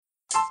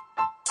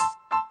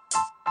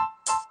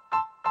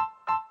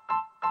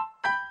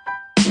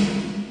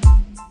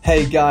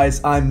Hey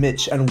guys, I'm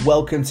Mitch and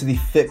welcome to the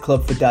Fit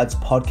Club for Dads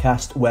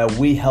podcast, where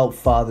we help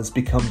fathers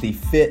become the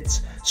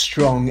fit,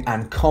 strong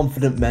and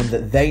confident men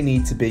that they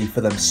need to be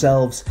for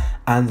themselves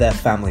and their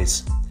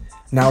families.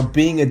 Now,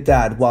 being a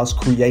dad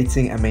whilst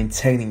creating and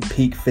maintaining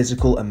peak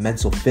physical and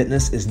mental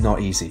fitness is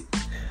not easy.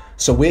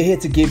 So we're here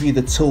to give you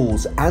the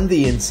tools and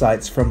the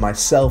insights from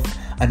myself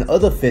and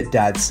other fit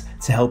dads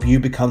to help you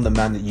become the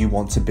man that you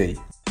want to be.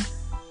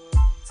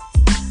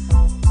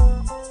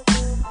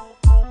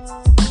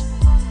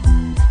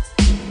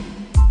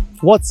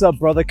 What's up,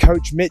 brother?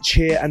 Coach Mitch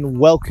here, and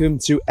welcome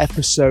to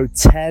episode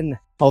 10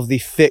 of the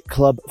Fit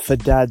Club for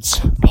Dads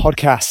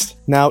podcast.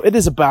 Now, it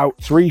is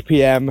about 3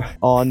 p.m.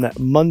 on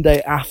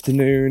Monday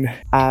afternoon,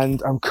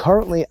 and I'm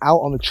currently out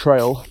on the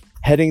trail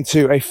heading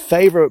to a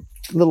favorite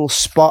little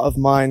spot of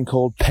mine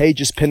called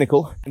Page's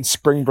Pinnacle in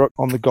Springbrook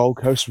on the Gold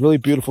Coast. Really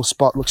beautiful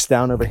spot, looks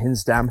down over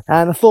Hinsdam.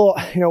 And I thought,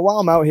 while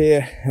I'm out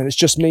here and it's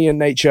just me and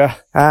nature,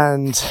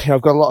 and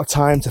I've got a lot of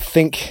time to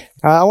think,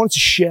 I wanted to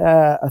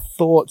share a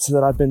thought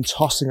that I've been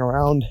tossing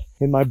around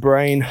in my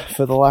brain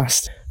for the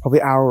last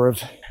probably hour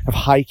of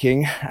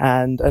hiking,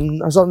 and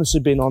has honestly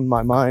been on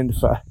my mind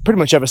for pretty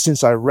much ever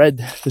since I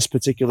read this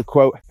particular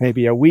quote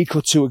maybe a week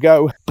or two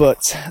ago.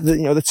 But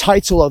the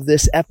title of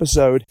this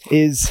episode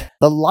is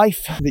 "The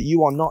Life That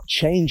You Are Not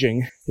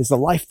Changing is the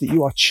Life That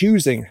You Are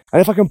Choosing."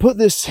 And if I can put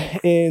this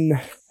in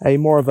a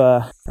more of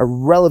a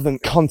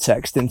relevant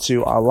context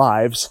into our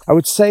lives, I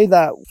would say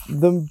that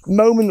the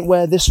moment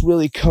where this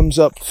really comes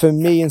up for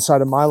me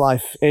inside of my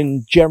life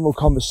in general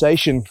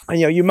conversation, and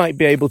you might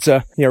be able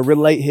to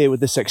relate here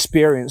with this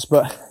experience,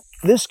 but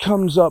this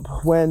comes up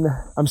when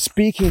I'm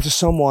speaking to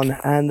someone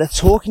and they're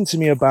talking to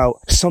me about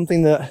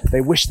something that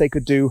they wish they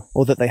could do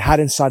or that they had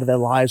inside of their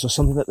lives, or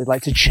something that they'd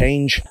like to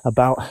change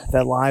about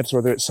their lives,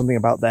 whether it's something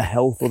about their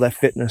health or their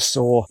fitness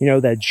or,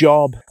 their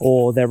job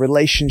or their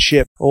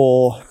relationship,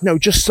 or,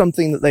 just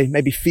something that they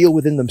maybe feel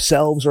within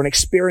themselves or an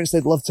experience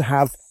they'd love to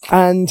have.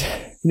 And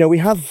we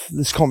have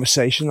this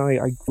conversation.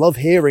 I love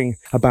hearing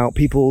about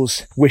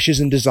people's wishes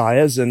and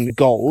desires and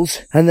goals.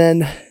 And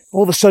then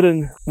all of a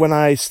sudden, when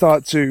I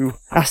start to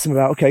ask them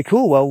about, okay,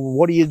 cool, well,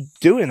 what are you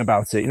doing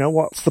about it?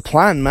 What's the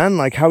plan, man?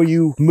 Like, how are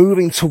you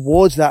moving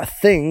towards that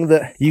thing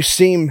that you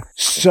seem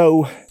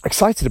so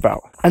excited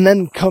about? And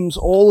then comes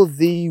all of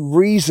the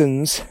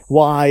reasons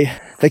why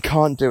they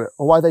can't do it,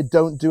 or why they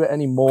don't do it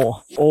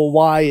anymore, or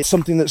why it's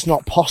something that's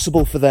not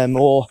possible for them,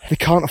 or they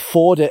can't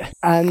afford it.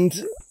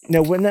 And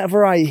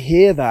whenever I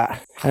hear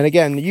that, and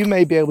again, you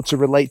may be able to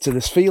relate to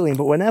this feeling,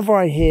 but whenever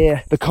I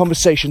hear the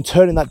conversation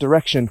turn in that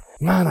direction,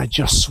 man, I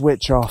just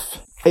switch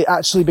off. It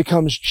actually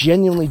becomes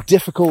genuinely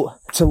difficult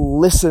to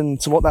listen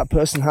to what that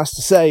person has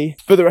to say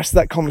for the rest of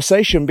that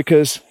conversation,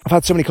 because I've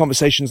had so many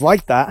conversations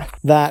like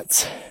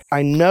that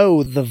I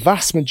know the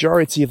vast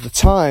majority of the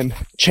time,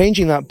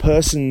 changing that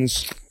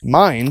person's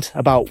mind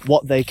about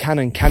what they can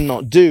and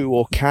cannot do,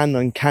 or can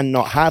and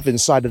cannot have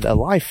inside of their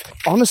life,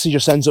 honestly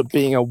just ends up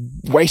being a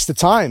waste of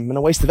time and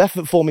a waste of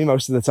effort for me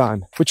most of the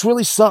time, which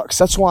really sucks.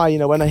 That's why,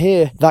 when I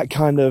hear that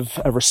kind of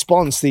a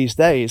response these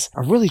days, I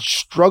really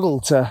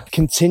struggle to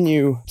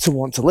continue to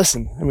want to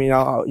listen. I mean,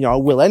 I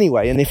will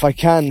anyway, and if I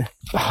can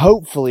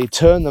hopefully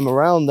turn them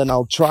around, then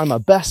I'll try my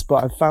best,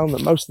 but I've found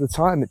that most of the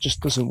time it just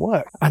doesn't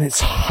work, and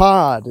it's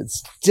hard,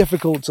 it's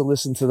difficult to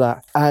listen to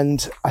that.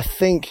 And I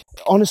think,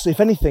 honestly, if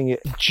anything, it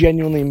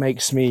genuinely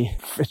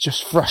it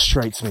just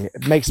frustrates me.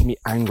 It makes me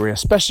angry,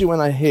 especially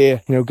when I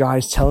hear,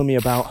 guys telling me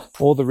about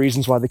all the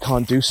reasons why they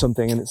can't do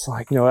something. And it's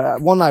like,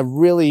 one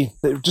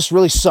it just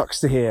really sucks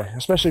to hear,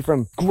 especially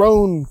from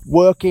grown,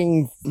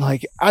 working,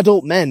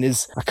 adult men,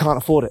 is I can't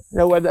afford it.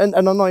 And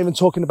I'm not even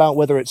talking about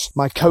whether it's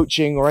my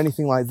coaching or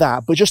anything like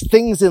that, but just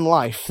things in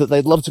life that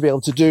they'd love to be able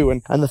to do.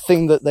 And the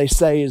thing that they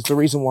say is the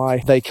reason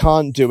why they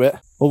can't do it,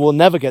 or will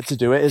never get to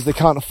do it, is they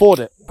can't afford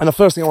it. And the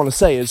first thing I want to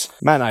say is,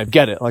 man, I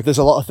get it. There's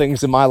a lot of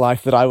things in my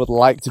life that I would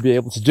like to be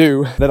able to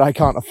do that I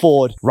can't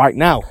afford right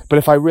now. But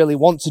if I really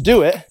want to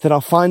do it, then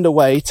I'll find a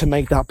way to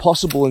make that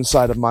possible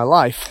inside of my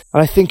life.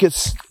 And I think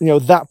it's,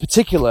 that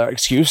particular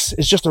excuse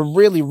is just a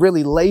really,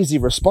 really lazy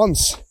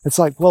response. It's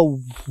like,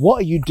 well, what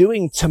are you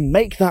doing to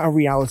make that a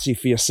reality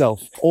for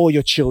yourself or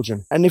your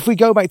children? And if we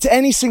go back to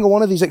any single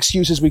one of these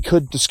excuses we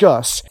could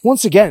discuss,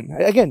 once again,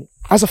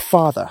 as a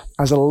father,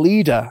 as a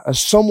leader, as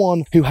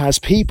someone who has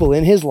people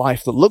in his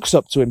life that looks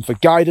up to him for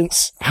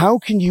guidance, how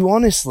can you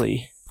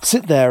honestly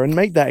sit there and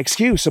make that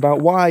excuse about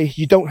why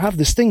you don't have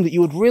this thing that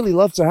you would really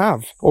love to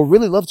have, or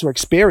really love to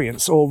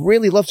experience, or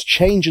really love to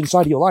change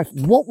inside of your life?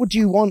 What would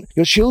you want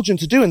your children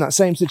to do in that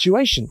same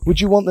situation?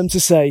 Would you want them to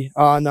say,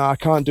 no, I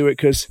can't do it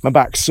because my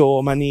back's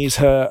sore, my knees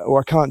hurt,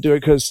 or I can't do it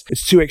because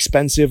it's too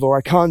expensive, or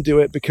I can't do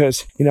it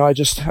because, I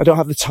don't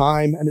have the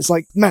time? And it's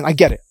like, man, I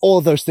get it. All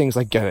of those things,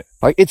 I get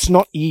it. It's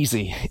not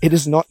easy. It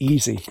is not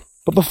easy.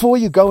 But before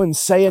you go and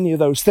say any of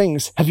those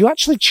things, have you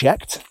actually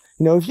checked?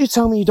 If you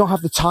tell me you don't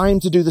have the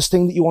time to do this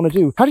thing that you want to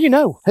do, how do you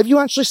know? Have you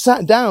actually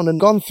sat down and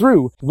gone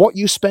through what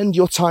you spend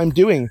your time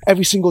doing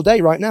every single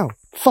day right now?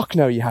 Fuck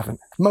no, you haven't.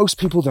 Most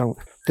people don't.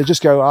 They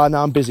just go,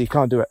 no, I'm busy,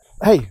 can't do it.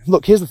 hey,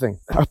 look, here's the thing.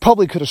 I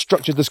probably could have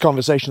structured this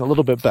conversation a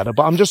little bit better,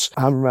 but I'm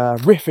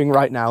riffing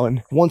right now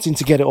and wanting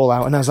to get it all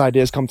out. And as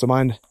ideas come to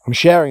mind, I'm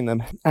sharing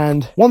them.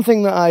 And one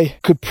thing that I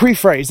could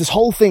pre-phrase this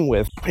whole thing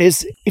with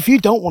is, if you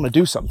don't want to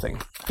do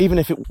something, even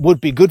if it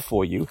would be good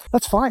for you,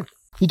 that's fine.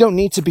 You don't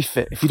need to be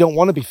fit if you don't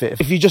want to be fit.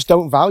 If you just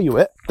don't value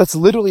it, that's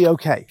literally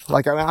okay.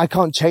 Like, I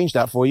can't change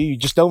that for you. You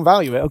just don't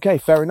value it. Okay,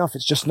 fair enough.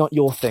 It's just not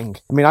your thing.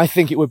 I mean, I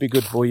think it would be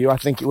good for you. I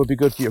think it would be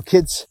good for your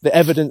kids. The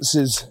evidence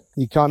is,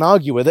 you can't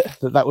argue with it,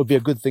 that would be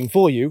a good thing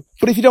for you.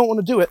 But if you don't want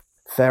to do it,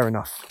 fair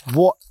enough.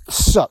 What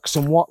sucks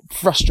and what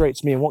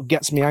frustrates me and what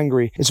gets me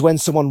angry is when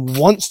someone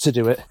wants to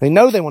do it. They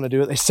know they want to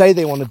do it. They say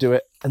they want to do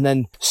it, and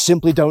then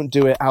simply don't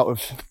do it out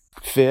of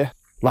fear,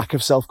 lack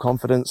of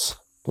self-confidence,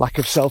 lack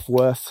of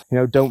self-worth,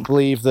 don't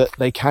believe that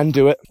they can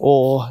do it,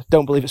 or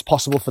don't believe it's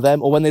possible for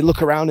them. Or when they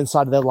look around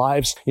inside of their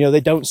lives,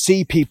 they don't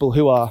see people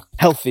who are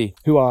healthy,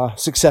 who are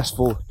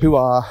successful, who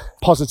are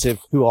positive,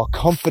 who are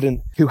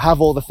confident, who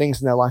have all the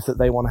things in their life that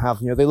they want to have.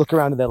 They look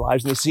around in their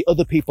lives and they see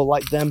other people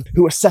like them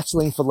who are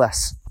settling for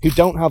less, who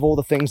don't have all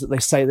the things that they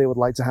say they would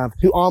like to have,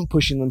 who aren't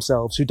pushing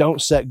themselves, who don't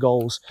set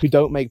goals, who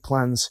don't make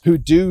plans, who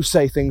do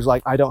say things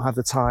like, I don't have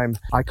the time,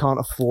 I can't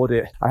afford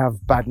it, I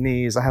have bad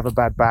knees, I have a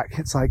bad back.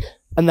 It's like,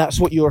 and that's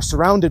what you're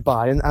surrounded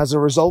by. And as a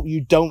result,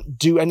 you don't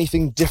do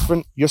anything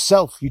different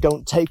yourself. You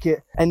don't take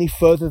it any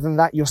further than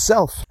that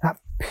yourself. That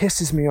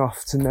pisses me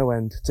off to no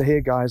end to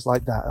hear guys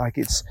like that. Like,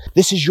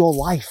 this is your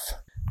life.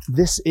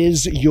 This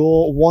is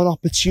your one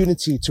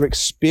opportunity to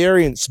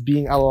experience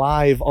being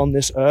alive on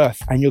this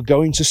earth. And you're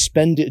going to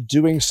spend it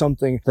doing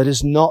something that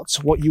is not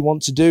what you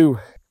want to do.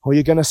 Or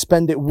you're going to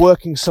spend it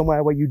working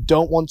somewhere where you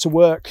don't want to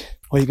work.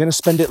 Or you're going to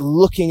spend it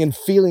looking and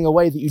feeling a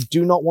way that you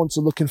do not want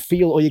to look and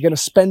feel. Or you're going to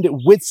spend it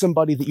with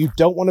somebody that you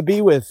don't want to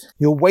be with.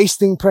 You're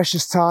wasting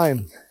precious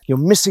time. You're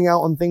missing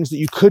out on things that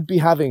you could be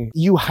having.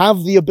 You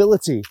have the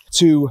ability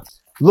to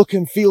look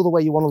and feel the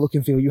way you want to look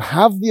and feel. You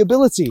have the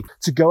ability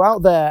to go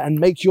out there and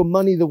make your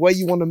money the way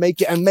you want to make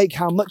it and make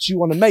how much you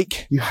want to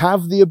make. You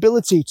have the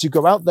ability to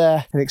go out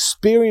there and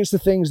experience the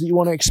things that you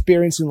want to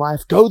experience in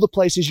life, go the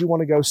places you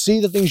want to go, see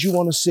the things you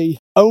want to see,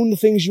 own the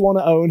things you want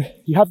to own.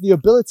 You have the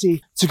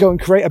ability to go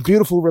and create a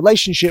beautiful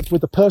relationship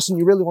with the person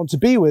you really want to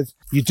be with.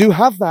 You do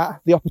have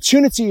that. The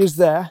opportunity is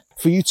there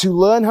for you to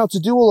learn how to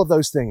do all of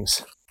those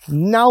things.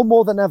 Now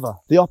more than ever,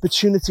 the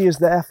opportunity is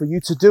there for you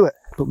to do it.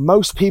 But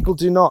most people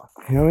do not.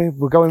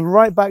 We're going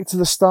right back to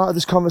the start of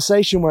this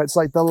conversation where it's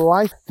like the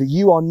life that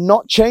you are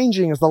not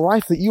changing is the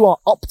life that you are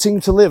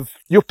opting to live.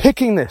 You're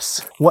picking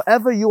this.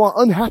 Whatever you are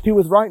unhappy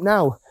with right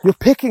now, you're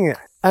picking it.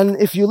 And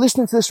if you're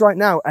listening to this right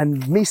now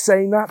and me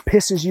saying that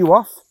pisses you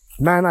off,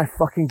 man, I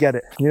fucking get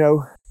it.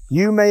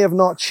 You may have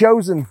not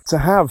chosen to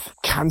have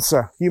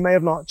cancer. You may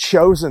have not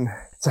chosen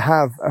to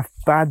have a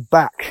bad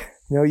back.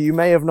 You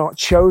may have not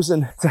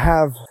chosen to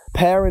have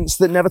parents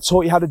that never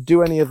taught you how to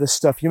do any of this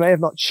stuff. You may have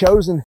not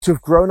chosen to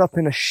have grown up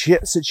in a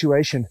shit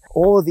situation.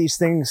 All of these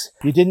things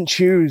you didn't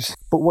choose,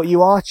 but what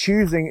you are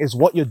choosing is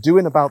what you're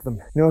doing about them.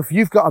 If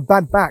you've got a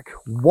bad back,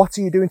 what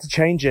are you doing to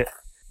change it?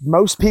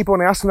 Most people,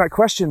 when I ask them that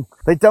question,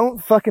 they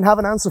don't fucking have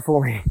an answer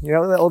for me,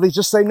 or they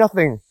just say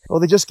nothing, or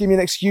they just give me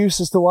an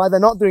excuse as to why they're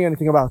not doing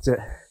anything about it.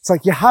 It's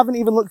like, you haven't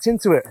even looked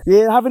into it.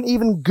 You haven't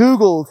even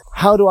Googled,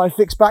 how do I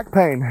fix back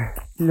pain?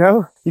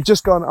 You've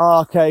just gone,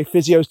 okay,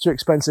 physio's too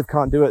expensive,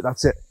 can't do it,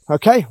 that's it.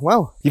 Okay,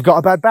 well, you've got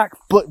a bad back,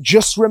 but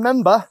just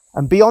remember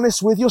and be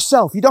honest with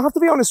yourself. You don't have to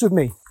be honest with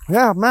me.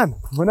 Yeah, man,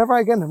 whenever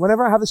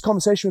I have this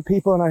conversation with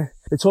people and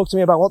they talk to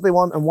me about what they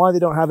want and why they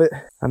don't have it,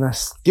 and I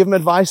give them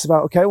advice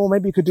about, okay, well,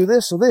 maybe you could do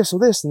this or this or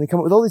this, and they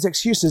come up with all these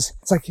excuses.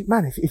 It's like,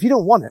 man, if you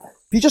don't want it,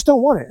 if you just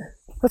don't want it,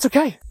 that's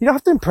okay. You don't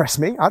have to impress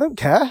me. I don't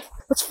care.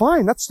 That's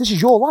fine. This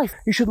is your life.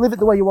 You should live it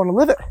the way you want to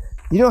live it.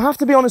 You don't have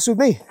to be honest with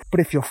me. But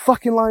if you're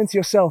fucking lying to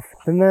yourself,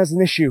 then there's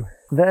an issue.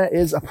 There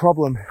is a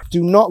problem.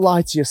 Do not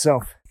lie to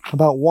yourself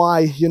about why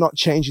you're not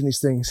changing these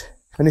things.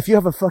 And if you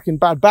have a fucking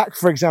bad back,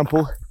 for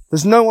example,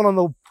 there's no one on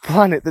the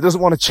planet that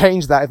doesn't want to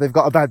change that if they've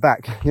got a bad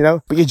back,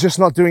 but you're just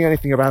not doing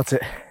anything about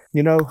it.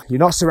 You're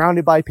not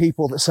surrounded by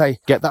people that say,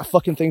 get that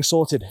fucking thing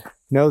sorted.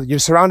 You're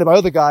surrounded by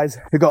other guys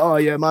who go, oh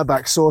yeah, my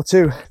back's sore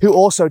too, who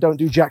also don't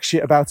do jack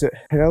shit about it.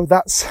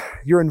 That's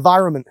your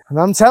environment. And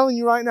I'm telling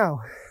you right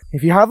now,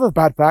 if you have a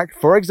bad back,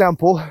 for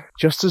example,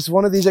 just as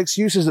one of these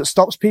excuses that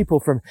stops people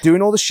from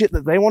doing all the shit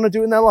that they want to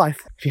do in their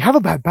life, if you have a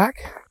bad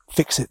back,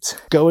 fix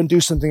it. Go and do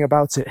something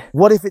about it.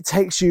 What if it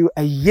takes you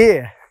a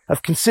year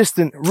of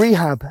consistent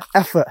rehab,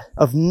 effort,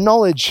 of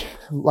knowledge,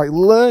 like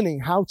learning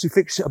how to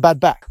fix a bad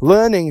back,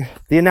 learning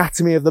the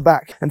anatomy of the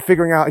back and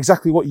figuring out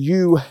exactly what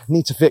you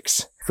need to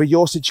fix for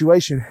your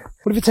situation?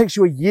 What if it takes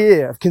you a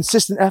year of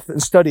consistent effort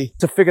and study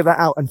to figure that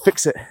out and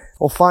fix it?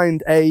 Or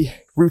find a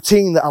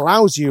routine that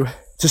allows you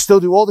to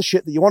still do all the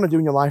shit that you want to do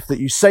in your life that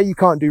you say you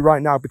can't do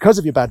right now because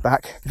of your bad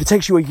back. If it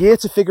takes you a year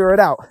to figure it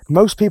out,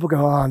 most people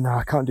go, oh no,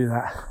 I can't do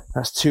that.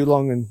 That's too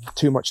long and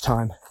too much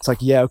time. It's like,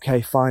 yeah,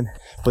 okay, fine.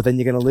 But then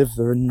you're going to live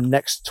the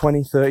next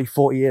 20, 30,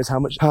 40 years,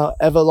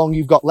 however long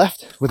you've got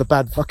left with a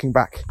bad fucking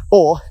back.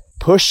 Or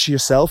push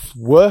yourself,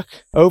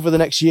 work over the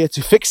next year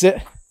to fix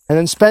it, and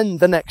then spend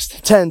the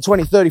next 10,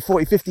 20, 30,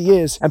 40, 50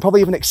 years and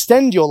probably even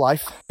extend your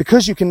life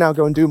because you can now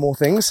go and do more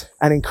things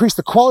and increase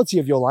the quality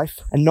of your life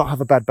and not have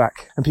a bad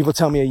back. And people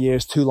tell me a year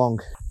is too long.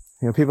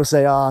 People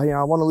say,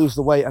 I want to lose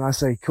the weight. And I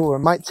say, cool, it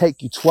might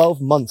take you 12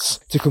 months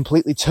to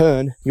completely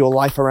turn your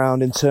life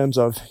around in terms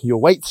of your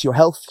weight, your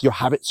health, your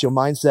habits, your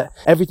mindset,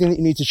 everything that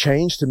you need to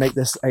change to make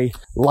this a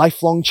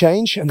lifelong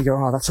change. And they go,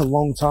 oh, that's a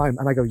long time.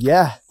 And I go,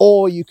 yeah.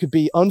 Or you could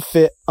be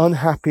unfit,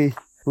 unhappy,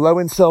 low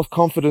in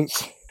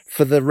self-confidence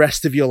for the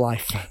rest of your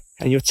life.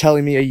 And you're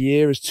telling me a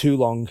year is too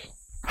long.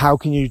 How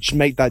can you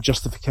make that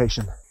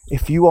justification?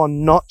 If you are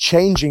not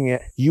changing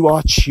it, you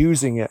are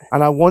choosing it.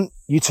 And I want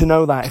you to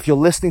know that if you're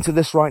listening to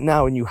this right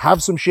now and you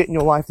have some shit in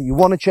your life that you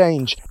want to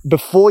change,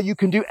 before you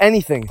can do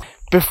anything,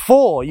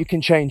 before you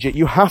can change it,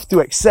 you have to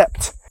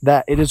accept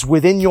that it is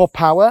within your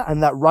power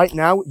and that right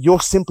now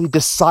you're simply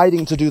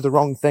deciding to do the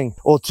wrong thing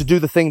or to do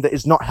the thing that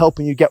is not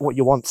helping you get what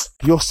you want.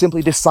 You're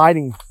simply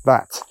deciding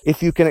that.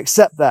 If you can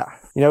accept that,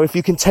 if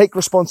you can take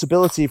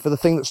responsibility for the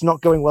thing that's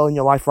not going well in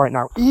your life right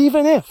now,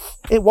 even if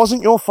it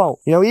wasn't your fault,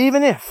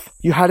 even if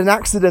you had an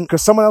accident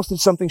because someone else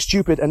did something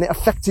stupid and it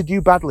affected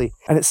you badly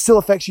and it still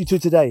affects you to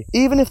today,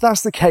 even if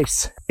that's the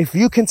case, if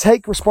you can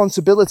take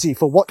responsibility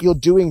for what you're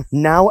doing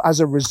now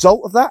as a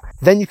result of that,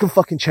 then you can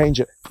fucking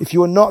change it. If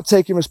you are not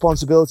taking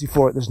responsibility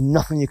for it, there's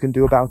nothing you can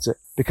do about it.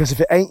 Because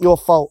if it ain't your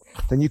fault,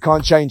 then you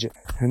can't change it.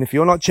 And if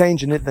you're not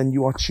changing it, then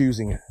you are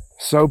choosing it.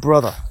 So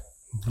brother,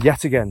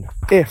 yet again,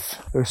 if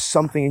there's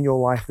something in your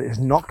life that is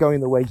not going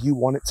the way you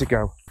want it to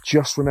go,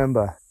 just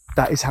remember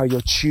that is how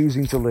you're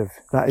choosing to live.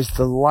 That is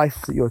the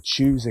life that you're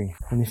choosing.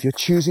 And if you're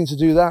choosing to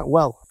do that,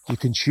 well, you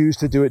can choose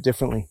to do it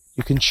differently.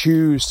 You can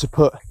choose to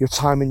put your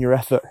time and your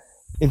effort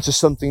into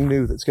something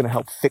new that's going to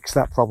help fix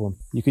that problem.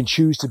 You can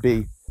choose to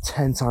be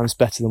 10 times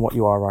better than what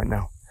you are right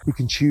now. You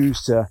can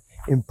choose to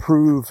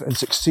improve and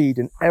succeed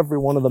in every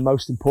one of the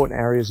most important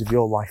areas of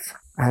your life.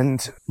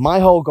 And my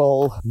whole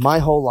goal, my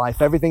whole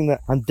life, everything that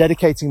I'm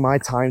dedicating my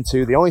time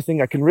to, the only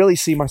thing I can really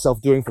see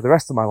myself doing for the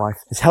rest of my life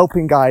is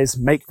helping guys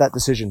make that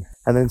decision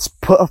and then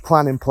put a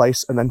plan in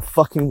place and then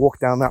fucking walk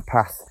down that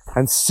path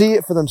and see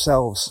it for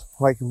themselves.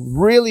 Like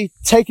really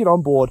take it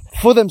on board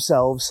for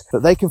themselves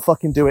that they can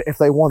fucking do it if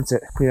they want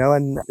it,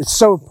 and it's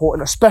so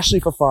important, especially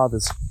for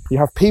fathers. You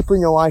have people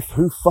in your life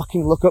who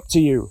fucking look up to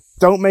you.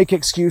 Don't make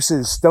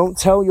excuses. Don't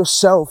tell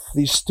yourself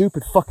these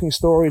stupid fucking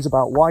stories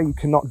about why you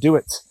cannot do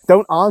it.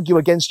 Don't argue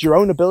against your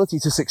own ability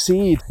to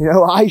succeed.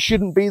 I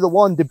shouldn't be the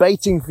one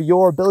debating for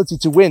your ability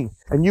to win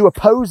and you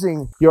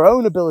opposing your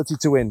own ability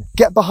to win.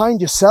 Get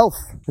behind yourself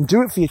and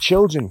do it for your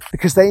children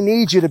because they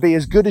need you to be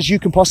as good as you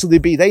can possibly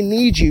be. They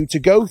need you to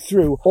go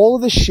through all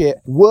of this shit,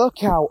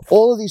 work out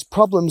all of these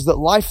problems that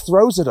life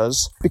throws at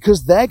us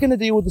because they're going to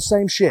deal with the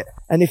same shit.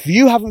 And if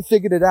you haven't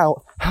figured it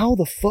out, how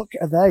the fuck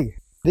are they?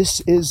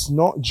 This is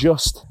not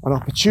just an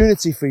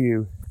opportunity for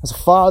you. As a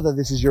father,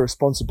 this is your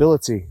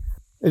responsibility.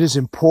 It is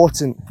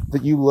important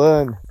that you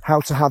learn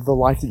how to have the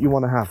life that you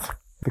want to have.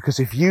 Because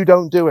if you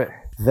don't do it,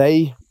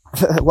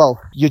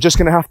 you're just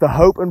going to have to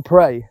hope and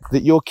pray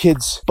that your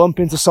kids bump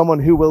into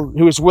someone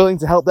who is willing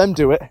to help them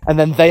do it, and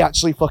then they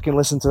actually fucking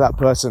listen to that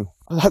person.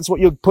 That's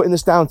what you're putting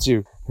this down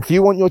to. If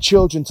you want your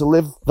children to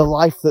live the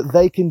life that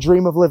they can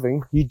dream of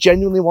living, you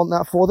genuinely want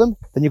that for them,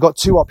 then you've got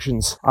two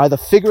options. Either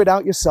figure it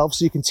out yourself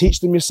so you can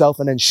teach them yourself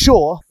and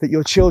ensure that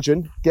your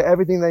children get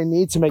everything they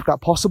need to make that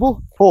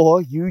possible,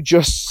 or you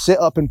just sit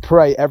up and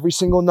pray every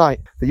single night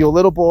that your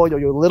little boy or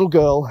your little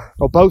girl,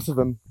 or both of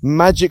them,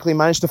 magically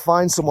manage to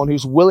find someone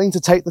who's willing to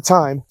take the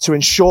time to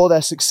ensure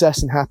their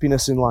success and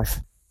happiness in life.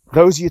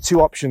 Those are your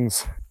two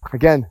options.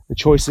 Again, the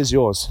choice is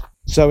yours.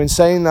 So in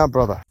saying that,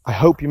 brother, I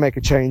hope you make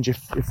a change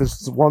if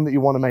there's one that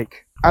you want to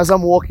make. As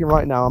I'm walking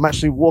right now, I'm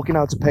actually walking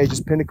out to Page's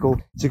Pinnacle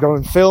to go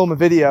and film a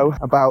video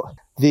about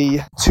the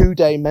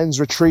 2-day men's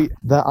retreat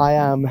that I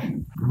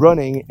am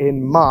running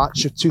in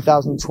March of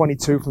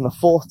 2022 from the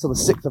 4th to the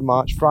 6th of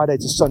March, Friday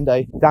to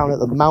Sunday, down at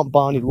the Mount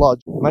Barney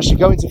Lodge. I'm actually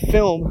going to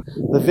film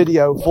the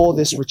video for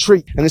this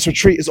retreat. And this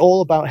retreat is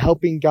all about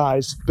helping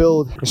guys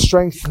build the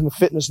strength and the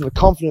fitness and the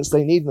confidence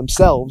they need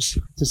themselves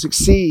to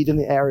succeed in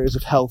the areas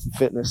of health and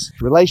fitness,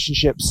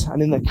 relationships,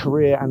 and in their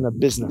career and their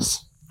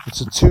business. It's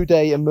a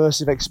 2-day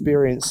immersive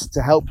experience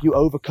to help you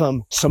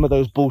overcome some of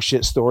those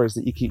bullshit stories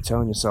that you keep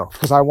telling yourself.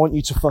 Because I want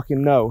you to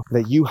fucking know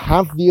that you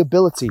have the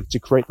ability to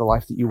create the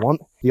life that you want.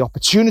 The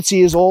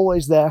opportunity is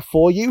always there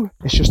for you.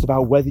 It's just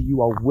about whether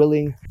you are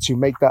willing to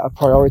make that a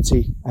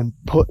priority and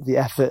put the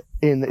effort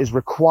in that is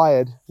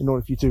required in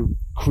order for you to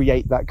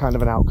create that kind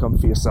of an outcome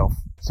for yourself.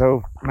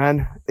 So,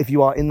 man, if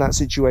you are in that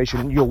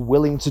situation, you're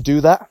willing to do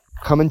that,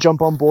 come and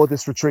jump on board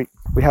this retreat.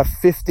 We have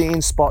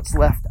 15 spots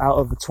left out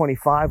of the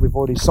 25. We've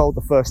already sold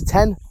the first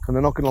 10 and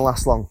they're not going to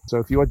last long. So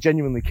if you are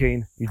genuinely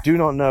keen, you do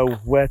not know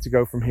where to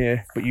go from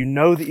here, but you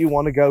know that you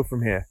want to go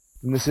from here,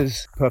 then this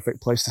is a perfect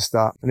place to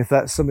start. And if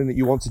that's something that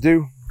you want to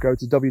do, go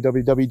to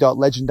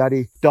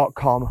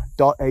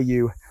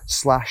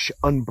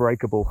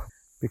www.legendaddy.com.au/unbreakable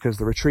because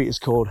the retreat is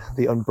called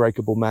the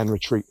Unbreakable Man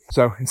Retreat.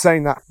 So in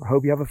saying that, I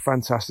hope you have a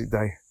fantastic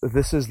day. If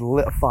this has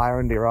lit a fire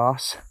under your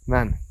ass,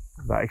 man,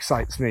 that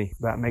excites me.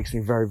 That makes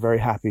me very, very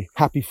happy.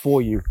 Happy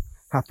for you.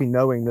 Happy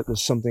knowing that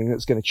there's something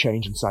that's going to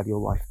change inside your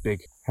life big.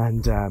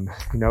 And,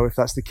 if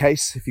that's the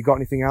case, if you got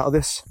anything out of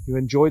this, you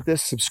enjoyed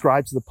this,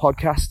 subscribe to the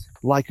podcast,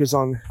 like us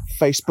on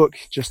Facebook,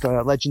 just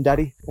Legend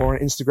Daddy, or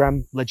on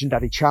Instagram, Legend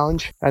Daddy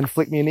Challenge, and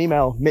flick me an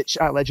email,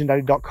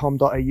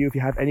 mitch@legenddaddy.com.au if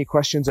you have any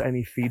questions or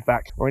any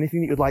feedback or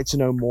anything that you'd like to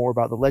know more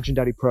about the Legend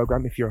Daddy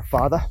program if you're a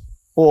father,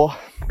 or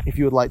if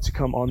you would like to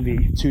come on the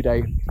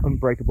 2-day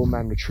Unbreakable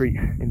Man retreat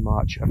in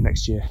March of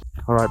next year.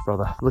 All right,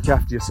 brother, look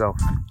after yourself.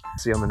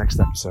 See you on the next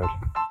episode.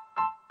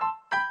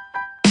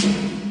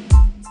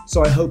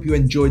 So I hope you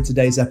enjoyed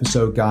today's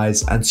episode,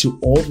 guys, and to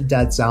all the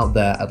dads out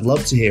there, I'd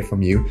love to hear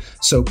from you.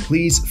 So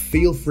please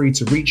feel free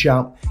to reach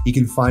out. You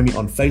can find me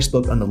on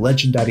Facebook under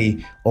Legend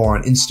Daddy or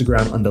on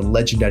Instagram under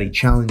Legend Daddy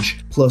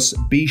Challenge. Plus,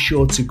 be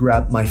sure to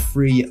grab my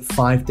free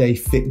 5-day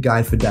Fit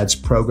Guide for Dads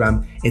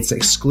program. It's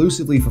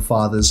exclusively for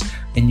fathers,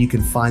 and you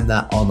can find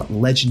that on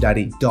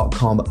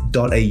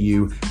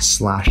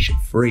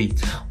legenddaddy.com.au/free.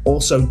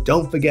 Also,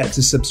 don't forget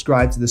to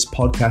subscribe to this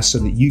podcast so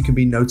that you can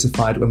be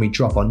notified when we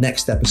drop our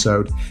next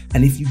episode.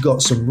 And if you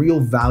got some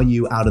real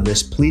value out of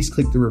this, please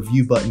click the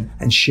review button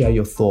and share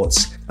your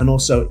thoughts. And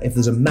also, if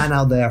there's a man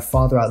out there, a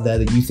father out there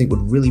that you think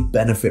would really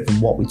benefit from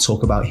what we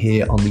talk about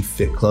here on the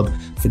Fit Club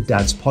for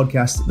Dads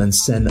podcast, then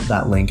send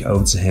that link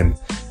over to him.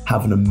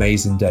 Have an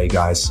amazing day,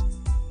 guys.